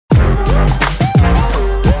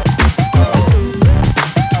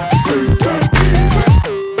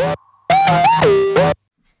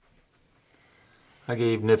I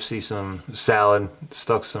gave Nipsey some salad,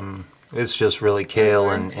 stuck some, it's just really kale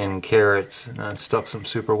and carrots, and I stuck some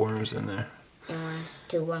super worms in there. Worms,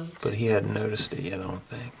 2 worms. But he hadn't noticed it yet, I don't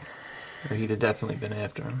think. Or he'd have definitely been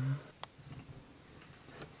after him.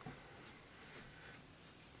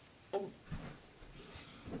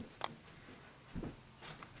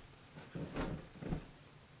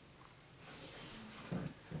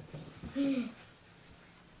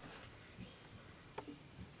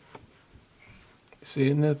 See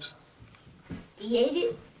it, Nips? He ate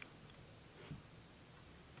it?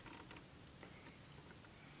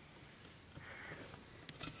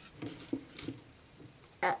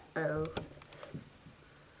 Uh-oh.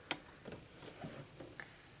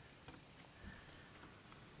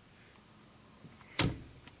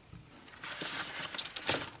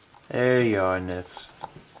 There you are, Nips.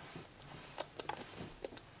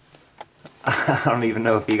 I don't even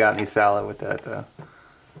know if you got any salad with that, though.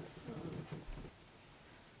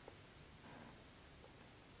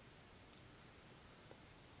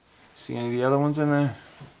 See any of the other ones in there?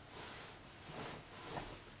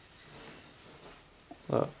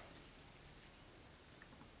 Look.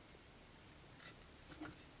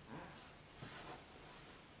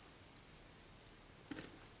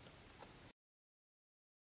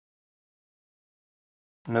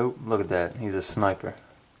 Nope, look at that. He's a sniper.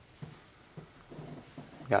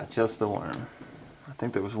 Got just the worm. I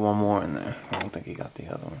think there was one more in there. I don't think he got the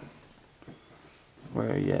other one.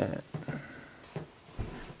 Where are you at?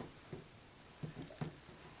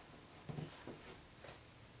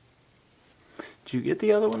 Did you get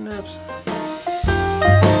the other one, Nips?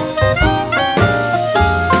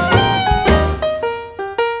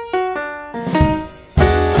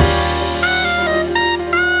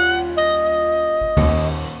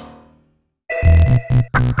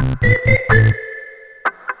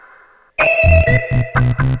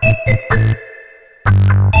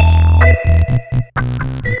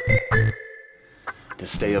 To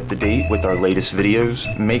stay up to date with our latest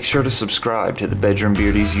videos, make sure to subscribe to the Bedroom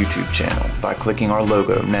Beardies YouTube channel by clicking our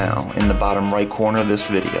logo now in the bottom right corner of this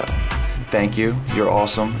video. Thank you, you're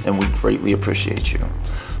awesome, and we greatly appreciate you.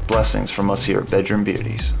 Blessings from us here at Bedroom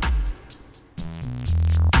Beardies.